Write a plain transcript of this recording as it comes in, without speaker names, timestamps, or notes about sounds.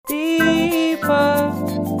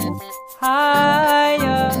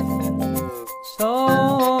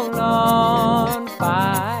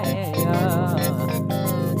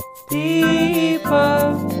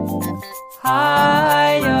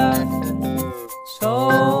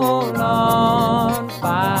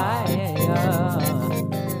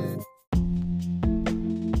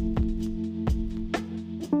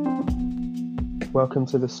welcome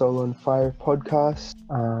to the Soul on Fire podcast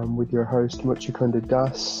with your host Muchukunda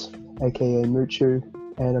Das, aka Muchu,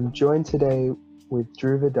 and I'm joined today with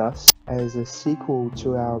Dhruva Das as a sequel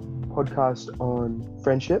to our podcast on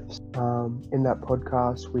friendships. In that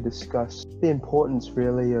podcast, we discuss the importance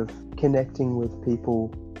really of connecting with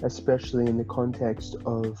people, especially in the context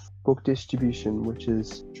of book distribution, which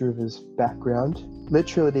is Dhruva's background.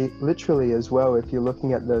 Literally as well, if you're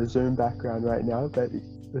looking at the Zoom background right now, but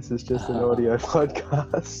this is just an audio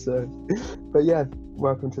podcast. So, but yeah,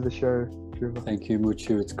 welcome to the show, Dhruva. Thank you,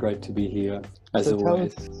 Muchu. It's great to be here, as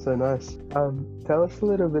always. So nice. Tell us a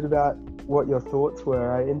little bit about what your thoughts were.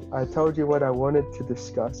 I told you what I wanted to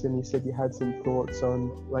discuss, and you said you had some thoughts on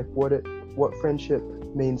like what friendship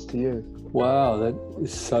means to you. Wow, that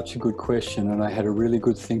is such a good question, and I had a really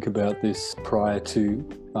good think about this prior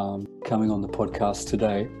to coming on the podcast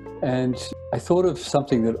today. And I thought of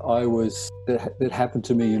something that happened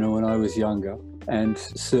to me, when I was younger, and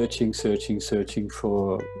searching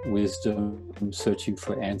for wisdom, searching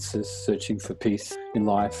for answers, searching for peace in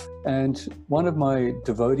life. And one of my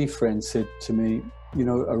devotee friends said to me,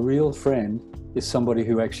 a real friend is somebody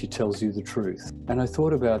who actually tells you the truth. And I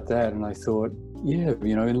thought about that, and I thought, yeah,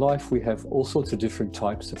 in life we have all sorts of different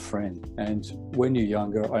types of friends. And when you're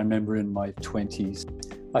younger, I remember in my 20s,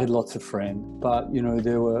 I had lots of friends, but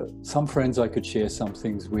there were some friends I could share some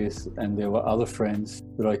things with, and there were other friends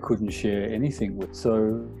that I couldn't share anything with.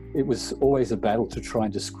 So it was always a battle to try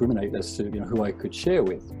and discriminate as to who I could share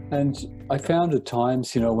with. And I found at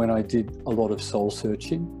times, when I did a lot of soul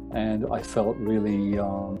searching, and I felt really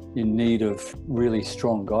in need of really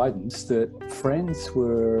strong guidance, that friends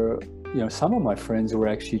were, some of my friends were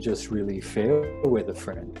actually just really fair weather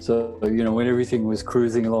friends. So, when everything was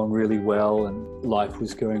cruising along really well and life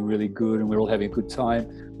was going really good and we were all having a good time,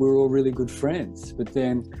 we were all really good friends. But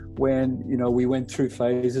then when, we went through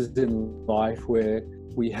phases in life where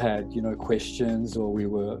we had, questions, or we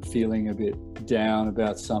were feeling a bit down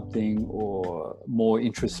about something or more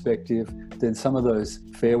introspective, then some of those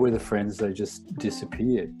fair weather friends, they just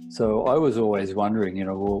disappeared. So I was always wondering,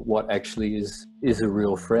 what actually is a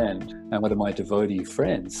real friend? And one of my devotee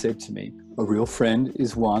friends said to me, a real friend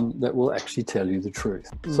is one that will actually tell you the truth.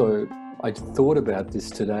 So I thought about this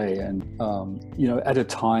today, and, at a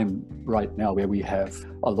time right now where we have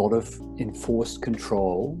a lot of enforced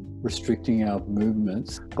control restricting our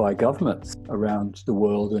movements by governments around the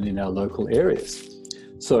world and in our local areas.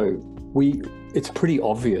 So it's pretty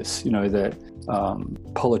obvious, that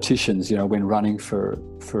politicians, when running for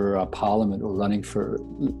parliament or running for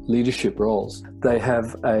leadership roles, they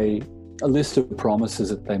have a list of promises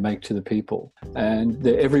that they make to the people, and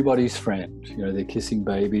they're everybody's friend. They're kissing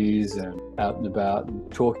babies and out and about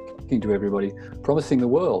and talking to everybody, promising the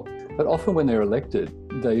world. But often when they're elected,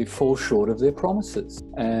 they fall short of their promises,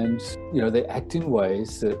 and they act in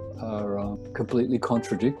ways that are completely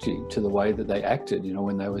contradictory to the way that they acted,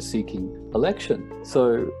 when they were seeking election.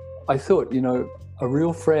 So I thought, a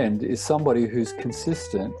real friend is somebody who's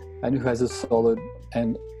consistent and who has a solid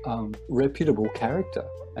and reputable character,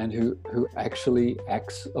 and who actually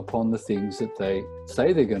acts upon the things that they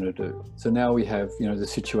say they're going to do. So now we have, the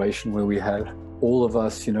situation where we have all of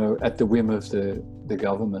us, at the whim of the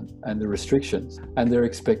government and the restrictions, and they're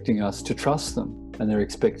expecting us to trust them, and they're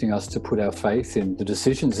expecting us to put our faith in the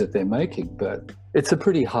decisions that they're making. But it's a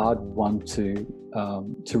pretty hard one to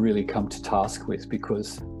really come to task with,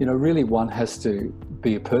 because, really one has to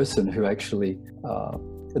be a person who actually,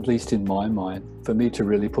 at least in my mind, for me to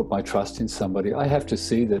really put my trust in somebody, I have to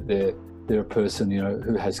see that they're a person,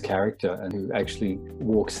 who has character and who actually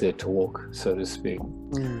walks their talk, so to speak.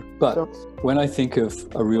 But when I think of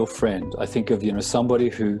a real friend, I think of, somebody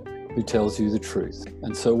who tells you the truth.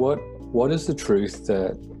 And so what is the truth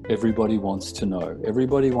that everybody wants to know?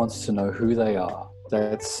 Everybody wants to know who they are.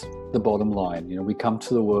 That's the bottom line. We come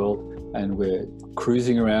to the world and we're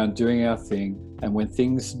cruising around doing our thing, and when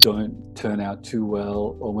things don't turn out too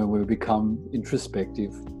well, or when we become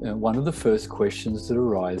introspective, one of the first questions that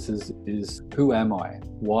arises is, who am I?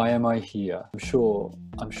 Why am I here? I'm sure,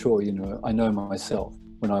 I know myself.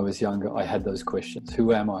 When I was younger, I had those questions.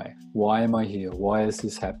 Who am I? Why am I here? Why is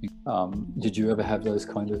this happening? Did you ever have those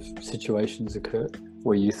kind of situations occur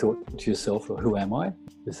where you thought to yourself, who am I?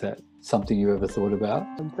 Is that something you ever thought about?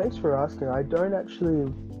 Thanks for asking. I don't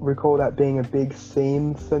actually recall that being a big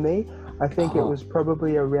theme for me. I think it was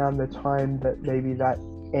probably around the time that maybe that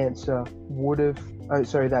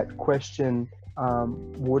question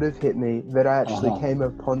would have hit me, that I actually came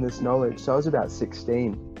upon this knowledge. So I was about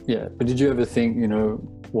 16. Yeah, but did you ever think,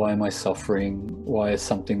 why am I suffering? Why is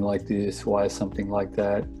something like this? Why is something like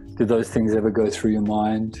that? Did those things ever go through your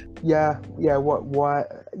mind? Yeah, why?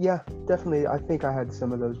 Yeah, definitely. I think I had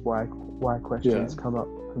some of those why questions come up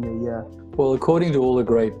for me. Yeah. Well, according to all the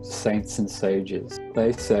great saints and sages,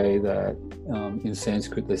 they say that in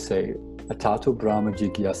Sanskrit they say Atato Brahma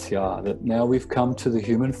Jigyasya, that now we've come to the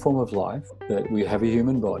human form of life, that we have a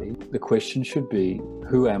human body. The question should be,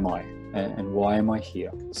 who am I and why am I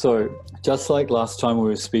here? So just like last time we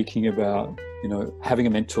were speaking about, having a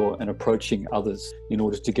mentor and approaching others in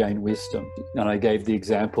order to gain wisdom. And I gave the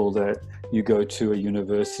example that you go to a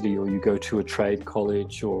university or you go to a trade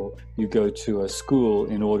college or you go to a school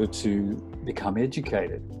in order to become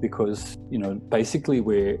educated because, basically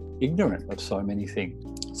we're ignorant of so many things.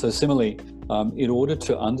 So similarly, in order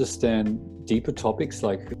to understand deeper topics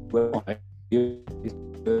like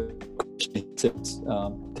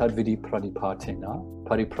Tadvidi pradipatena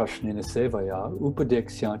pariprashnena sevaya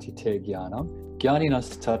upadekshyanti te jnanam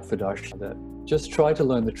jnaninas tatvadash, that just try to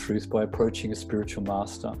learn the truth by approaching a spiritual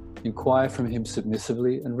master. Inquire from him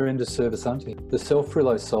submissively and render service unto him. The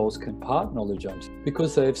self-realized souls can impart knowledge unto him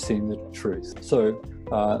because they have seen the truth. So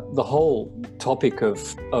the whole topic of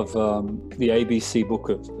the ABC book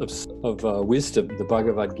of wisdom, the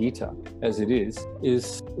Bhagavad Gita, as it is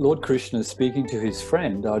Lord Krishna speaking to his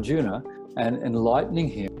friend Arjuna and enlightening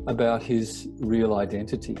him about his real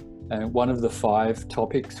identity. And one of the 5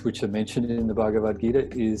 topics which are mentioned in the Bhagavad Gita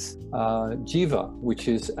is Jiva, which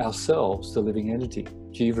is ourselves, the living entity.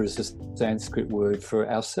 Jiva is a Sanskrit word for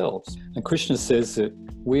ourselves. And Krishna says that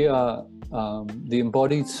we are the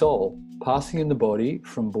embodied soul, passing in the body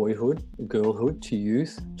from boyhood, girlhood, to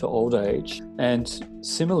youth, to old age. And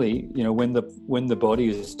similarly, when the body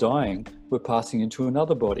is dying, we're passing into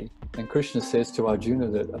another body. And Krishna says to Arjuna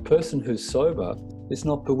that a person who's sober is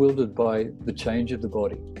not bewildered by the change of the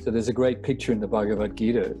body. So there's a great picture in the Bhagavad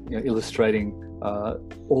Gita illustrating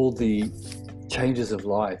all the changes of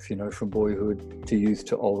life, from boyhood to youth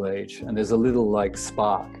to old age. And there's a little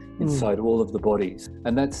spark inside all of the bodies.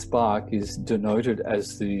 And that spark is denoted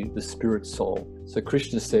as the spirit soul. So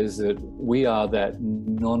Krishna says that we are that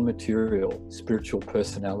non-material spiritual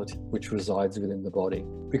personality which resides within the body.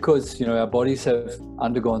 Because, our bodies have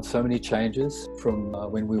undergone so many changes from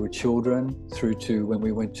when we were children through to when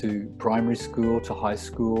we went to primary school, to high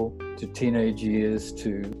school, to teenage years,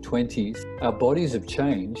 to 20s. Our bodies have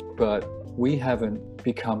changed, but we haven't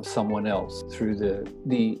become someone else through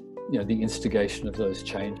the instigation of those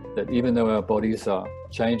changes. That even though our bodies are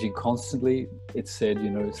changing constantly, it's said,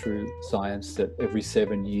 through science that every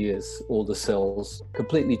 7 years, all the cells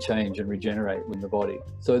completely change and regenerate in the body.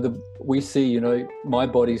 So we see, my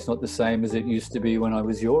body's not the same as it used to be when I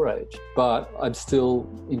was your age, but I'm still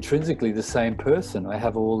intrinsically the same person. I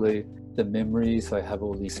have all the memories, I have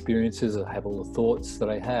all the experiences, I have all the thoughts that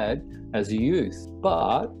I had as a youth.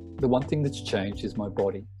 But the one thing that's changed is my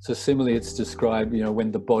body. So similarly, it's described,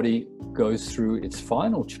 when the body goes through its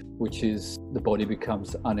final, which is the body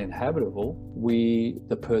becomes uninhabitable,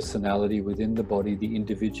 the personality within the body, the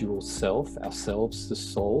individual self, ourselves, the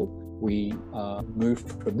soul, we move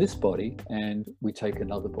from this body and we take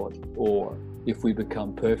another body. Or if we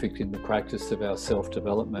become perfect in the practice of our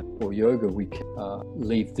self-development or yoga, we can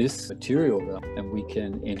leave this material realm and we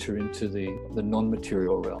can enter into the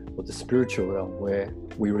non-material realm or the spiritual realm, where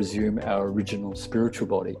we resume our original spiritual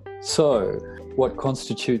body. So what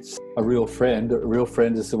constitutes a real friend? A real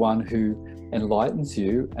friend is the one who enlightens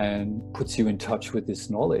you and puts you in touch with this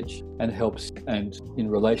knowledge and helps. And in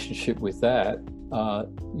relationship with that,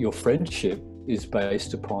 your friendship is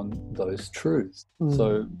based upon those truths.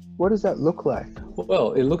 So what does that look like?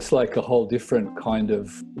 Well, it looks like a whole different kind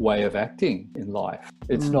of way of acting in life.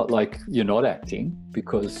 It's not like you're not acting,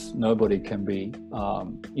 because nobody can be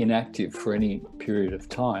inactive for any period of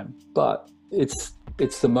time, but it's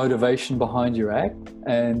the motivation behind your act,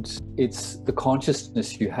 and it's the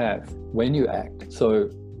consciousness you have when you act. So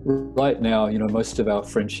right now, most of our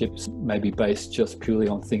friendships may be based just purely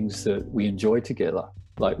on things that we enjoy together.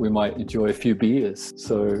 Like we might enjoy a few beers,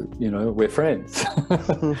 so, we're friends.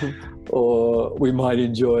 Or we might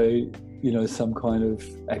enjoy, some kind of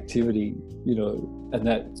activity, and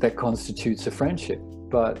that constitutes a friendship.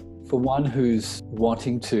 But for one who's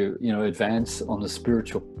wanting to, advance on the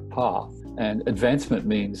spiritual path, and advancement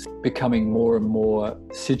means becoming more and more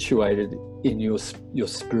situated in your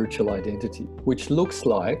spiritual identity, which looks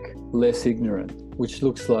like less ignorant, which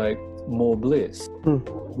looks like more bliss,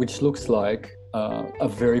 which looks like a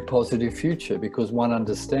very positive future, because one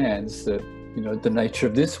understands that, the nature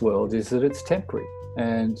of this world is that it's temporary.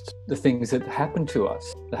 And the things that happen to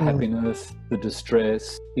us, the happiness, the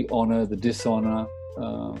distress, the honor, the dishonor,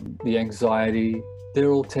 the anxiety,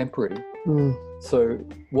 they're all temporary. Mm. So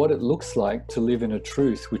what it looks like to live in a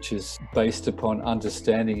truth which is based upon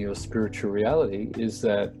understanding your spiritual reality is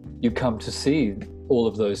that you come to see all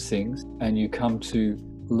of those things and you come to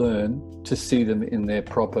learn to see them in their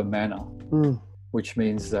proper manner, which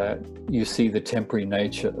means that you see the temporary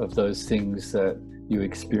nature of those things that you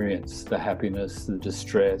experience, the happiness, the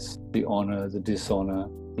distress, the honor, the dishonor,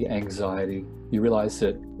 the anxiety. You realize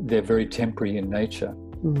that they're very temporary in nature,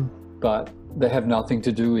 but they have nothing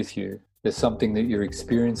to do with you. There's something that you're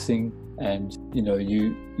experiencing, and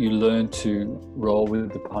you learn to roll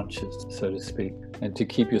with the punches, so to speak, and to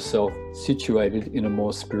keep yourself situated in a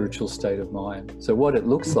more spiritual state of mind. So what it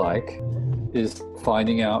looks like is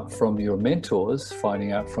finding out from your mentors,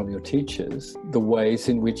 finding out from your teachers, the ways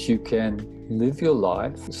in which you can live your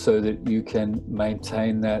life so that you can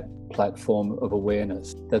maintain that platform of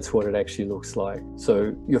awareness. That's what it actually looks like.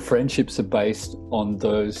 So your friendships are based on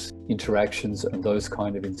those interactions and those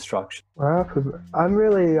kind of instructions. Wow, I'm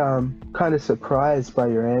really kind of surprised by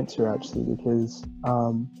your answer, actually, because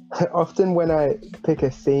often when I pick a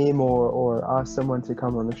theme or ask someone to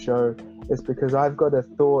come on the show, it's because I've got a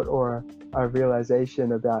thought or a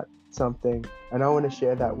realization about something and I want to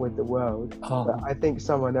share that with the world. But I think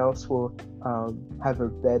someone else will have a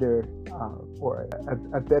better or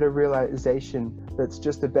a better realization that's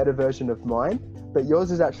just a better version of mine, but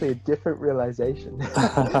yours is actually a different realization.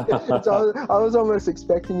 So I was almost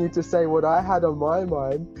expecting you to say what I had on my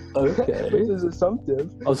mind, okay. which is assumptive.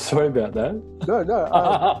 I'm sorry about that. No,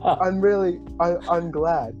 I'm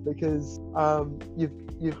glad because you've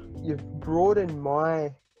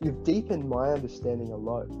deepened my understanding a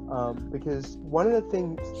lot, because one of the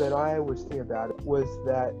things that I was thinking about was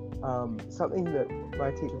that something that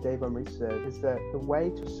my teacher Dave Omri said is that the way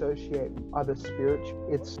to associate other spiritual,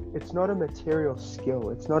 it's not a material skill,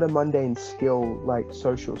 it's not a mundane skill like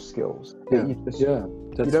social skills.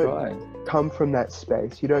 That's right. Come from that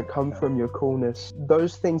space, you don't come from your coolness.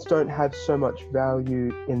 Those things don't have so much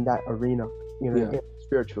value in that arena, in the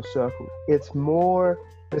spiritual circle. It's more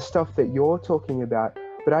the stuff that you're talking about.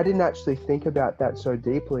 But I didn't actually think about that so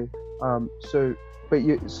deeply. But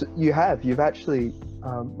you've actually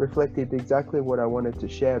reflected exactly what I wanted to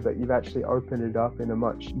share, but you've actually opened it up in a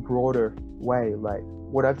much broader way. Like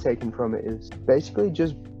what I've taken from it is basically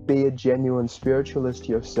just be a genuine spiritualist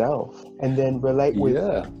yourself, and then relate with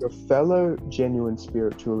your fellow genuine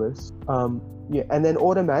spiritualists. And then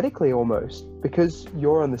automatically, almost because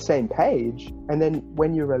you're on the same page, and then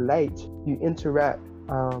when you relate, you interact.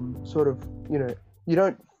 You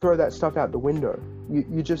don't throw that stuff out the window.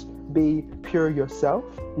 You just be pure yourself.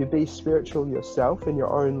 You be spiritual yourself in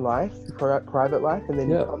your own life, private life, and then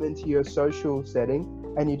you come into your social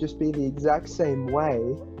setting and you just be the exact same way,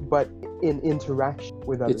 but in interaction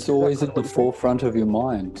with others. It's always at the forefront of your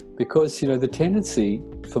mind, because the tendency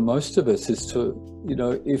for most of us is to,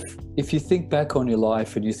 if you think back on your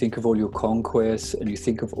life and you think of all your conquests and you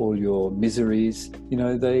think of all your miseries,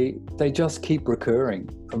 they just keep recurring.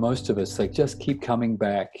 For most of us, they just keep coming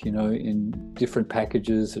back, in different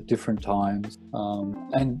packages at different times.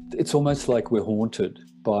 And it's almost like we're haunted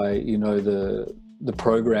by, the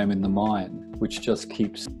program in the mind, which just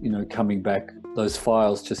keeps, coming back. Those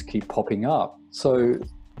files just keep popping up. So,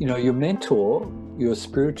 your mentor, your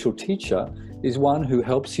spiritual teacher, is one who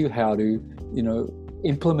helps you how to,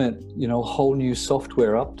 implement, a whole new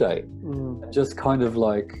software update, just kind of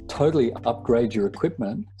like totally upgrade your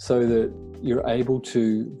equipment so that you're able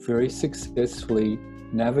to very successfully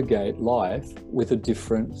navigate life with a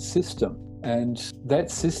different system. And that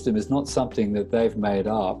system is not something that they've made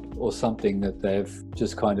up or something that they've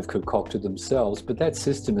just kind of concocted themselves, but that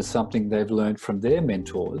system is something they've learned from their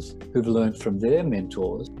mentors, who've learned from their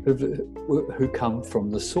mentors, who come from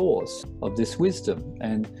the source of this wisdom.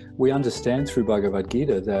 And we understand through Bhagavad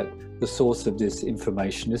Gita that the source of this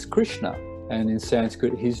information is Krishna. And in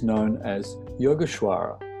Sanskrit, he's known as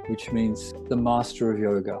Yogeshwara, which means the master of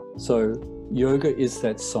yoga. So yoga is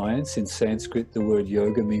that science. In Sanskrit, the word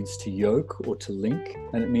yoga means to yoke or to link,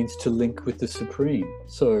 and it means to link with the Supreme.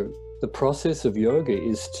 So the process of yoga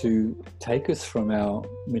is to take us from our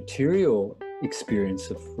material experience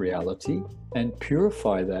of reality and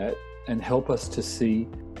purify that and help us to see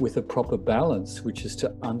with a proper balance, which is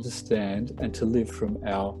to understand and to live from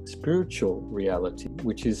our spiritual reality,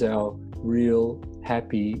 which is our real,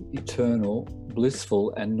 happy, eternal,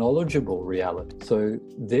 blissful and knowledgeable reality. So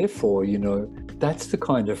therefore, that's the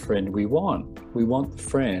kind of friend we want. We want the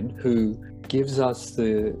friend who gives us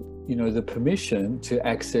the permission to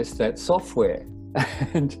access that software.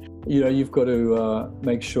 And, you've got to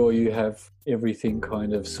make sure you have everything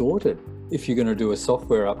kind of sorted. If you're going to do a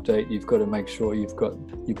software update, you've got to make sure you've got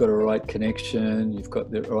a right connection, you've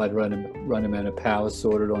got the right run amount of power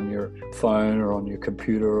sorted on your phone or on your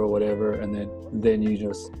computer or whatever, and then you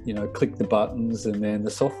just click the buttons, and then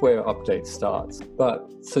the software update starts. But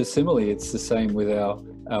so similarly, it's the same with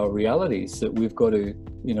our realities, that we've got to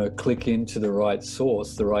click into the right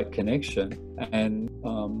source, the right connection, and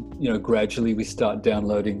gradually we start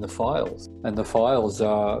downloading the files. And the files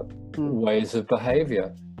are ways of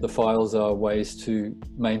behavior. The files are ways to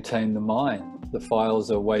maintain the mind. The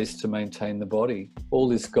files are ways to maintain the body. All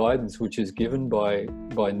this guidance which is given by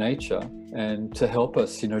nature, and to help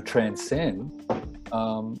us transcend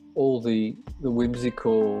all the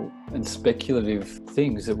whimsical and speculative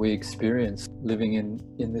things that we experience living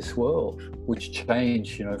in this world, which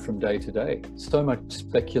change from day to day. So much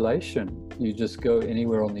speculation. You just go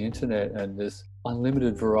anywhere on the internet and there's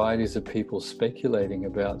unlimited varieties of people speculating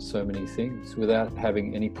about so many things without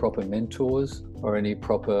having any proper mentors or any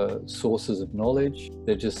proper sources of knowledge.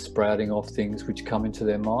 They're just sprouting off things which come into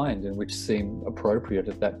their mind and which seem appropriate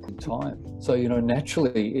at that time. So,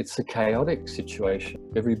 naturally it's a chaotic situation.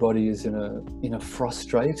 Everybody is in a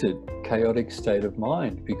frustrated, chaotic state of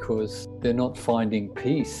mind because they're not finding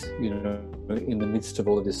peace, in the midst of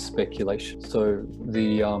all of this speculation. So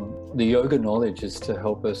the yoga knowledge is to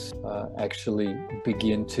help us actually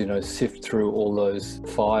begin to sift through all those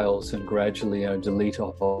files and gradually delete a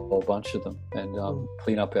whole bunch of them and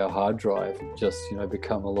clean up our hard drive, just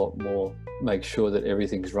become a lot more, make sure that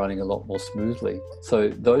everything's running a lot more smoothly. So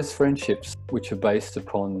those friendships which are based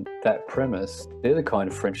upon that premise, they're the kind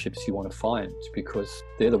of friendships you want to find, because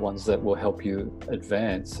they're the ones that will help you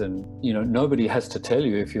advance. And nobody has to tell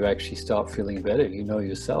you if you actually start feeling better.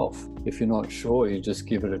 Yourself. If you're not sure, you just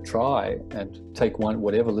give it a try and take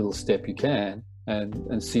whatever little step you can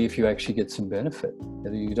and see if you actually get some benefit.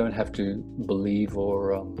 You don't have to believe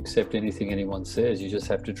or accept anything anyone says. You just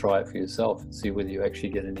have to try it for yourself and see whether you actually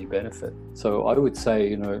get any benefit. So I would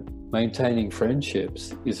say, maintaining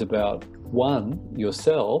friendships is about, one,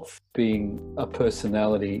 yourself being a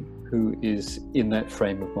personality who is in that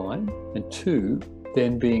frame of mind, and two,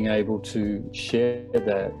 then being able to share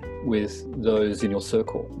that with those in your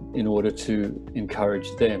circle in order to encourage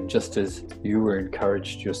them, just as you were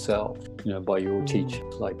encouraged yourself, by your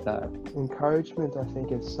teachers like that. Encouragement, I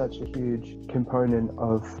think, is such a huge component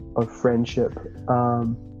of friendship.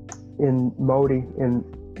 In Māori, in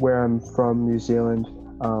where I'm from, New Zealand,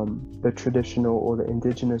 the traditional or the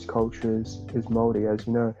indigenous culture is Māori, as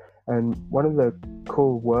you know. And one of the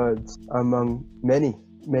cool words among many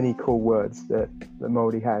cool words that the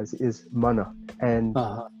Māori has is mana. And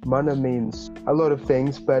mana means a lot of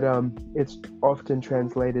things, but it's often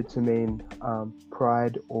translated to mean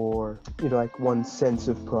pride, or like one's sense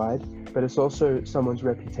of pride, but it's also someone's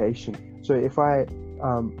reputation. So if I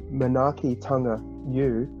manaki tanga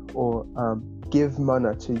you, or give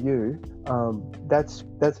mana to you,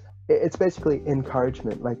 it's basically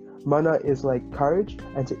encouragement. Like mana is like courage,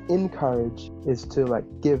 and to encourage is to like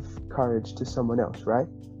give courage to someone else, right?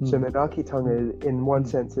 So manaki tanga in one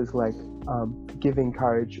sense is like giving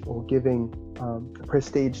courage or giving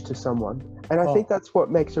prestige to someone. And I think that's what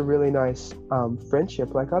makes a really nice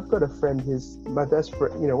friendship. Like I've got a friend, he's my best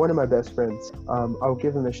friend, one of my best friends. I'll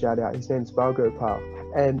give him a shout out. His name's Balgo Pal.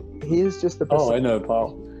 And he is just the I know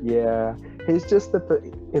Pal. Yeah. He's just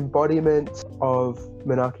the embodiment of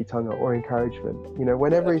manaki tanga, or encouragement.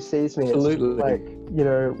 Whenever he sees me, Absolutely. It's like,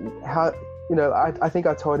 I think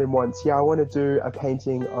I told him once, I want to do a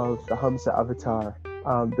painting of the Hamsa avatar,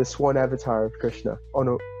 the swan avatar of Krishna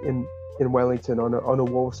in Wellington on a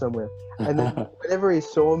wall somewhere. And then whenever he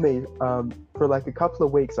saw me for like a couple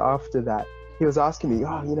of weeks after that, he was asking me,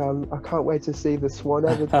 I can't wait to see the swan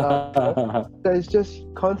avatar. So he's just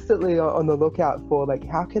constantly on the lookout for like,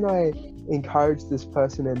 how can I encourage this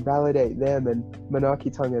person and validate them and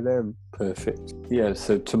manaki tanga them? Perfect. Yeah,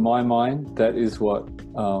 so to my mind, that is what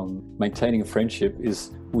maintaining a friendship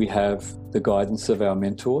is. We have the guidance of our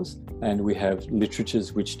mentors, and we have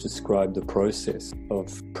literatures which describe the process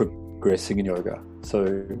of progressing in yoga. So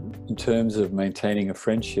in terms of maintaining a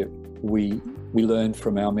friendship, we learn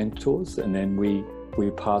from our mentors, and then we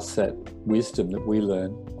pass that wisdom that we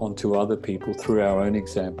learn onto other people through our own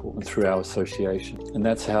example and through our association. And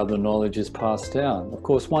that's how the knowledge is passed down. Of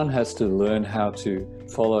course, one has to learn how to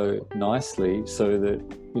follow nicely so that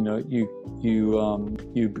you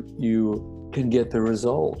can get the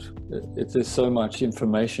result. There's so much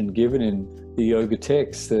information given in the yoga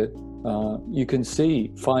texts that you can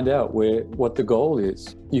find out what the goal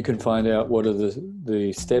is. You can find out what are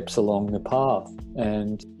the steps along the path,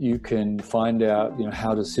 and you can find out,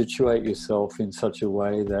 how to situate yourself in such a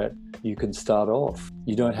way that you can start off.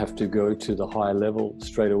 You don't have to go to the high level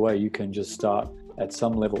straight away. You can just start at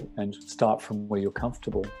some level and start from where you're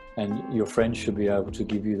comfortable. And your friends should be able to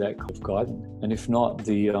give you that kind of guidance. And if not,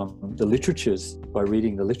 the literatures, by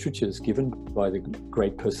reading the literatures given by the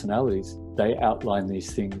great personalities, they outline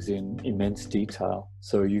these things in immense detail.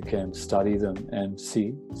 So you can study them and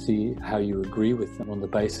see how you agree with them. On the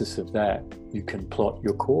basis of that, you can plot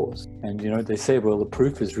your course. And they say, well, the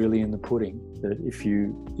proof is really in the pudding. That if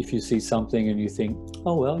you see something and you think,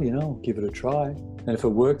 oh well, give it a try. And if it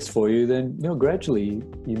works for you, then gradually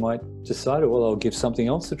you might decide, well, I'll give something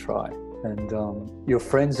else a try. And your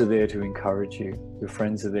friends are there to encourage you. Your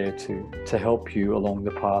friends are there to help you along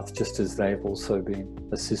the path, just as they've also been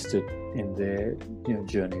assisted in their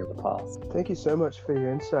journey of the path. Thank you so much for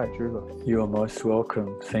your insight, Dhruva. You are most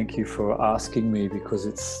welcome. Thank you for asking me, because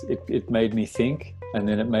it made me think, and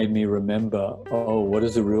then it made me remember, what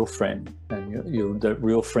is a real friend? And that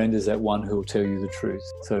real friend is that one who will tell you the truth.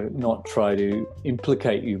 So not try to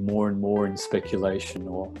implicate you more and more in speculation,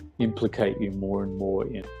 or implicate you more and more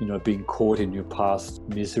in being caught in your past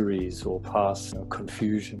miseries or past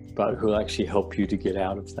confusion, but who will actually help you to get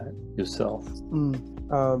out of that yourself.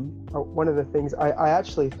 One of the things I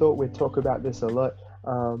actually thought we'd talk about this a lot,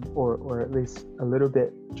 or at least a little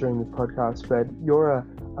bit during this podcast, but you're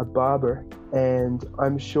a barber, and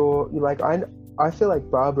I'm sure I feel like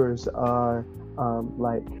barbers are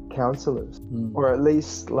like counselors, or at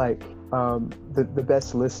least like the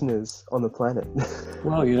best listeners on the planet.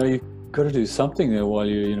 Well, you've got to do something there while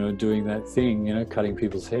you're doing that thing, cutting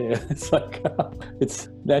people's hair. It's like it's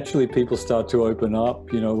naturally people start to open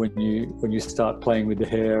up, when you start playing with the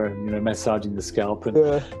hair and massaging the scalp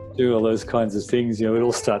and do all those kinds of things. It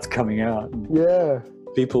all starts coming out. Yeah.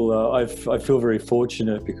 People, I feel very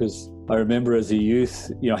fortunate, because I remember as a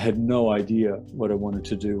youth, I had no idea what I wanted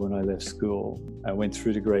to do when I left school. I went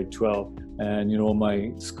through to grade 12, and all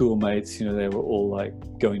my schoolmates, they were all like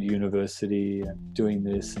going to university and doing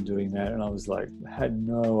this and doing that, and I was like, had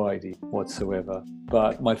no idea whatsoever.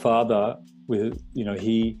 But my father,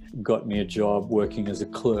 he got me a job working as a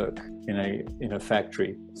clerk in a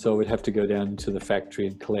factory. So we'd have to go down to the factory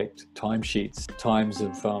and collect timesheets, times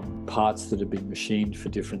of parts that had been machined for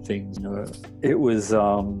different things. It was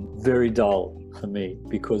very dull for me,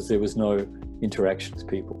 because there was no interaction with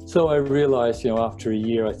people. So I realized, after a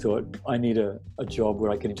year, I thought I need a job where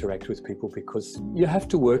I can interact with people, because you have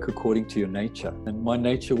to work according to your nature. And my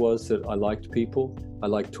nature was that I liked people, I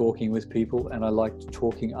liked talking with people, and I liked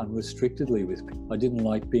talking unrestrictedly with people. I didn't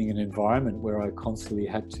like being in an environment where I constantly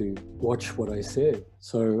had to watch what I said.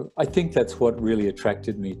 So I think that's what really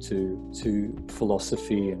attracted me to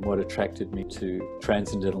philosophy, and what attracted me to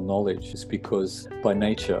transcendental knowledge, is because by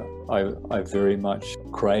nature I very much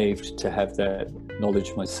craved to have that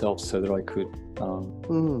knowledge myself, so that I could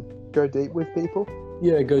go deep with people.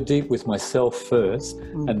 Yeah, go deep with myself first,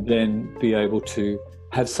 and then be able to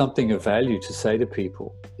have something of value to say to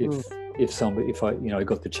people if I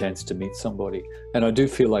got the chance to meet somebody. And I do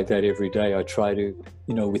feel like that every day. I try to,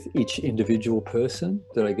 with each individual person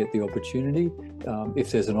that I get the opportunity,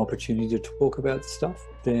 if there's an opportunity to talk about stuff,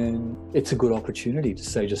 then it's a good opportunity to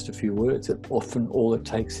say just a few words. And often all it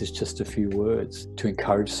takes is just a few words to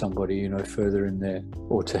encourage somebody, further in there,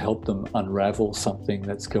 or to help them unravel something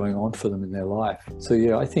that's going on for them in their life. So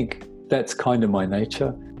yeah, I think that's kind of my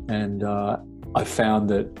nature. And I found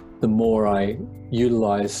that the more I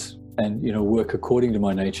utilize and work according to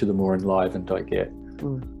my nature, the more enlivened I get.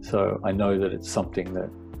 So I know that it's something that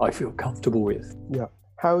I feel comfortable with. Yeah.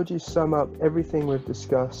 How would you sum up everything we've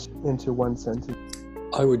discussed into one sentence?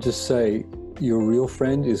 I would just say your real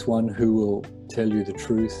friend is one who will tell you the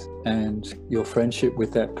truth, and your friendship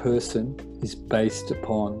with that person is based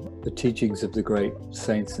upon the teachings of the great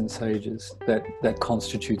saints and sages. That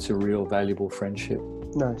constitutes a real valuable friendship.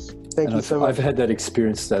 Nice. Thank you so much. I've had that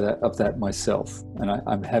experience of that myself, and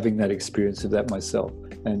I'm having that experience of that myself.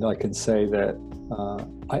 And I can say that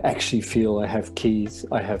I actually feel I have keys,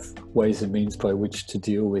 I have ways and means by which to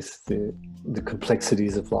deal with the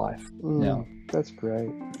complexities of life. Yeah. That's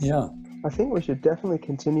great. Yeah. I think we should definitely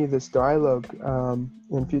continue this dialogue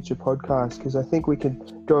in future podcasts, because I think we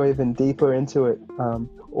can go even deeper into it,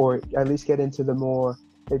 or at least get into the more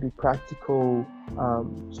maybe practical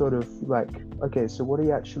sort of like, okay, so what do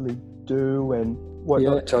you actually do, and what?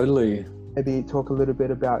 Yeah, totally. Maybe talk a little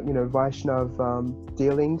bit about, Vaishnav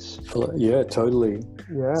dealings. Yeah, totally.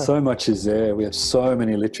 Yeah. So much is there. We have so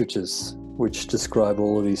many literatures which describe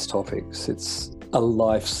all of these topics. It's a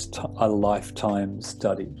lifetime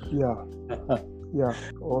study. Yeah. Yeah.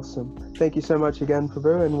 Awesome. Thank you so much again,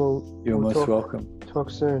 Prabhu, and You're we'll most welcome. talk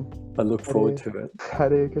soon. I look forward to it.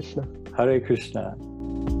 Hare Krishna. Hare Krishna.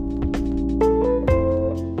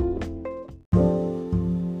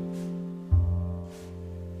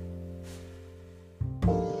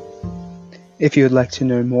 If you would like to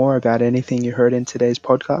know more about anything you heard in today's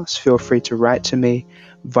podcast, feel free to write to me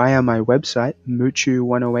via my website,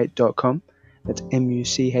 muchu108.com. That's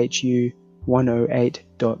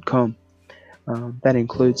muchu108.com. That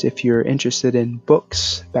includes if you're interested in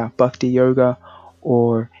books about Bhakti Yoga,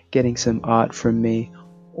 or getting some art from me,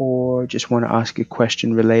 or just want to ask a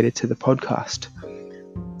question related to the podcast.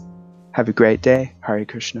 Have a great day. Hare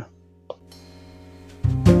Krishna.